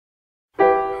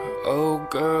Oh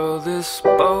girl, this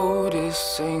boat is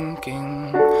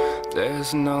sinking.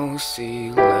 There's no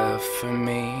sea left for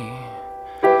me.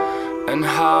 And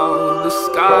how the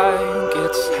sky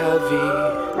gets heavy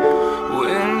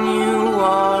when you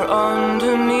are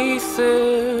underneath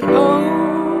it.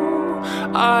 Oh,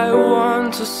 I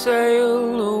want to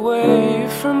sail away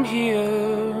from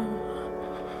here.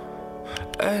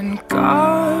 And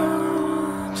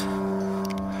God,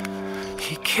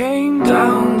 He came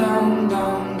down, down,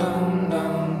 down, down,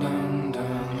 down, down,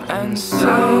 down, and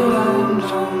sailed down,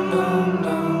 down, down,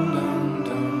 down, down,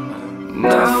 down,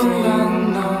 nothing,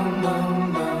 down, down,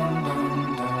 down,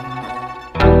 down,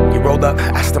 down, down. He rolled up,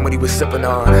 asked him what he was sipping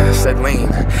on. Said, lean,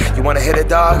 you wanna hit it,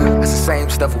 dog? That's the same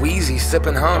stuff Wheezy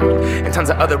sipping, and tons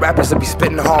of other rappers that be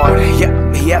spitting hard.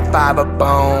 Yep, he had 5 a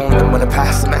bone. Then when I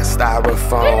passed him that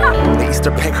styrofoam, the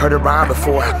Easter pig heard it rhyme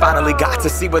before I finally got to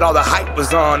see what all the hype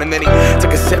was on. And then he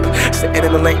took a sip, sitting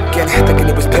in the Lincoln, thinking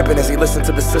he was pippin' as he listened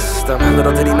to the system.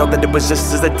 Little did he know that it was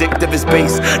just as addictive as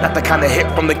bass, not the kind of hit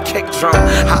from the kick drum.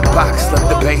 Hot box, let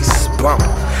the bass bump,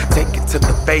 take it to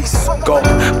the face, go.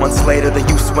 Months later the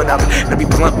use went up, and every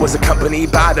blunt was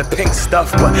accompanied by the pink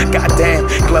stuff. But goddamn,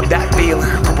 glove that feeling,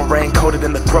 purple rain coated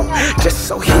in the throat, just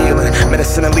so healing.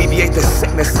 Medicine alleviate the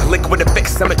sickness, liquid to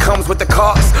fix them, it comes with the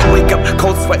cost. Wake up,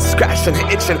 cold sweat, scratching,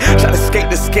 itching, try to escape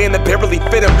the skin that barely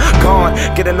fit him. Gone,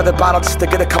 get another bottle just to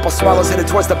get a couple swallows, headed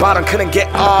towards the bottom, couldn't get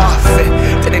off it.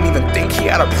 Didn't even think he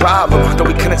had a problem, though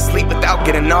he couldn't sleep without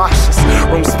getting nauseous.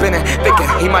 Room spinning, thinking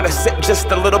he might have sipped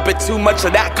just a little bit too much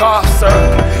of that cough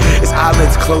syrup. His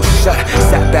eyelids closed shut,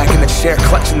 sat back in the chair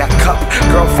clutching that cup.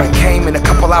 Girlfriend came in a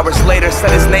couple hours later,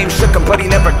 said his name shook him, but he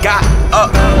never got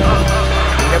up.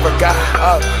 He never got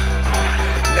up,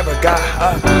 never got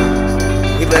up.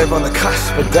 We live on the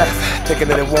cusp of death, thinking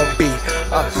that it won't be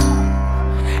us.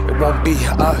 It won't be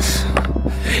us.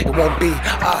 It won't be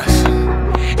us.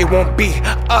 It won't be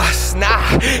us,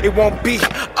 nah, it won't be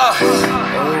us.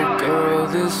 Oh girl,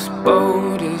 this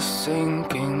boat is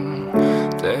sinking.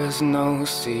 There's no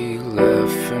sea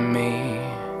left for me.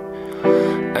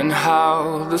 And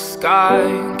how the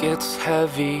sky gets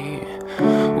heavy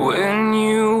when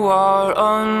you are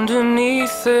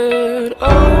underneath it.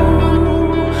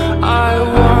 Oh, I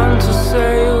want to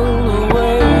sail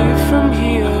away from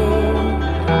here.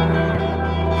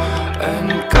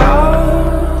 And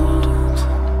God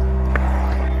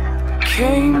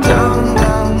came down,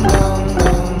 down, down,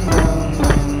 down,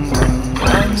 down, down, down,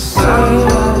 and sailed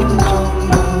down,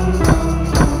 down,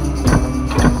 down,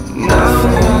 down,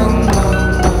 nothing.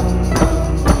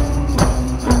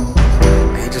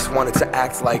 He just wanted to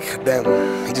act like them.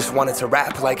 He just wanted to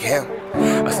rap like him.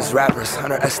 Us as rappers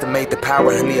underestimate the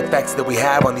power and the effects that we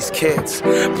have on these kids.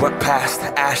 Blunt past,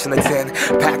 ash in the tin,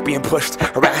 pack being pushed,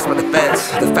 harassed by the feds.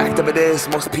 The fact of it is,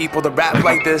 most people that rap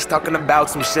like this talking about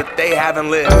some shit they haven't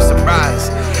lived. Surprise,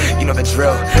 you know the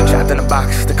drill. Trapped in a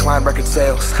box, decline record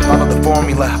sales. Follow the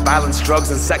formula, violence,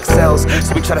 drugs, and sex sells.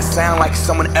 So we try to sound like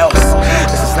someone else.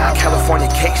 This is not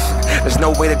Californication. There's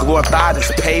no way to glorify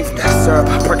this pavement. Syrup,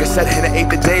 Percocet, hit an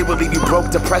eighth a day will leave you broke,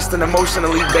 depressed, and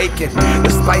emotionally vacant.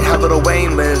 Despite how Lil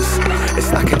Wayne lives,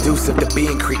 it's not conducive to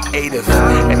being creative.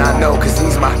 And I know cause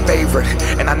he's my favorite,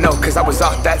 and I know cause I was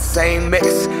off that same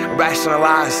mix.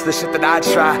 Rationalize the shit that I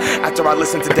try after I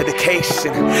listen to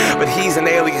Dedication. But he's an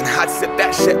alien, I'd sip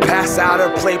that shit, pass out or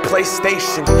play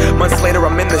PlayStation. Months later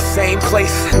I'm in the same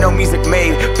place, no music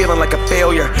made, feeling like a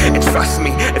failure. And trust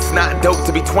me, it's not dope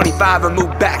to be 25 and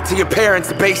move back to your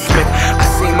parents' basement. I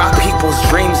seen my people's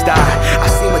dreams die, I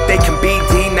seen what they can be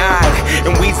denied.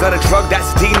 And weed's not a drug, that's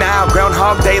denial.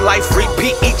 Groundhog Day life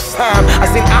repeat each time. I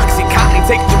seen Oxycontin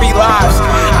take 3 lives.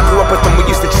 I grew up with them, we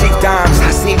used to cheat dimes.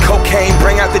 I seen cocaine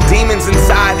bring out the demons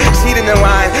inside. Cheating in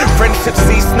line, friendship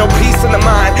cease, no peace in the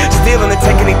mind. Stealing to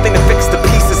take anything to fix the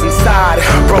pieces inside.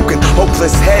 Broken,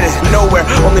 hopeless, headed nowhere,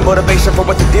 only motivation for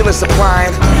what the dealer's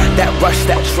supplying. That rush,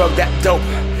 that drug, that dope,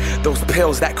 those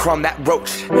pills, that crumb, that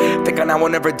roach. Thinking I will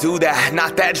never do that,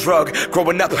 not that drug.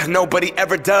 Growing up, nobody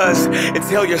ever does.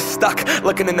 Until you're stuck,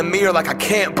 looking in the mirror like I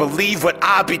can't believe what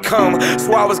I become.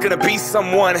 Swore I was gonna be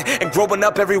someone, and growing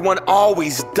up everyone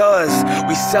always does.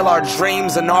 We sell our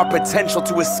dreams and our potential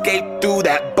to escape through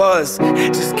that buzz.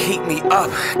 Just keep me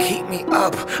up,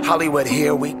 Hollywood,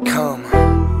 here we come.